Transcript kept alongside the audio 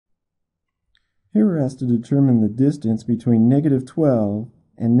Here we're asked to determine the distance between -12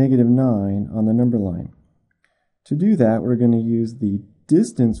 and -9 on the number line. To do that, we're going to use the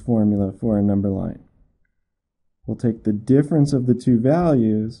distance formula for a number line. We'll take the difference of the two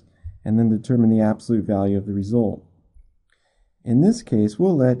values and then determine the absolute value of the result. In this case,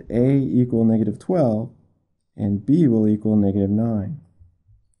 we'll let a equal -12 and b will equal -9.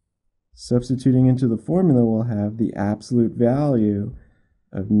 Substituting into the formula, we'll have the absolute value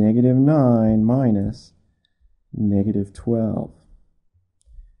of -9 minus -12.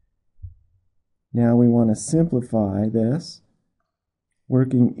 Now we want to simplify this.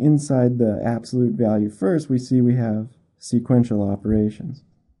 Working inside the absolute value first, we see we have sequential operations.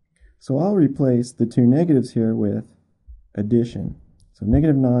 So I'll replace the two negatives here with addition. So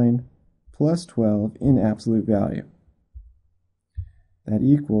 -9 plus 12 in absolute value. That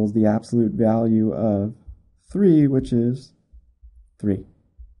equals the absolute value of 3, which is 3.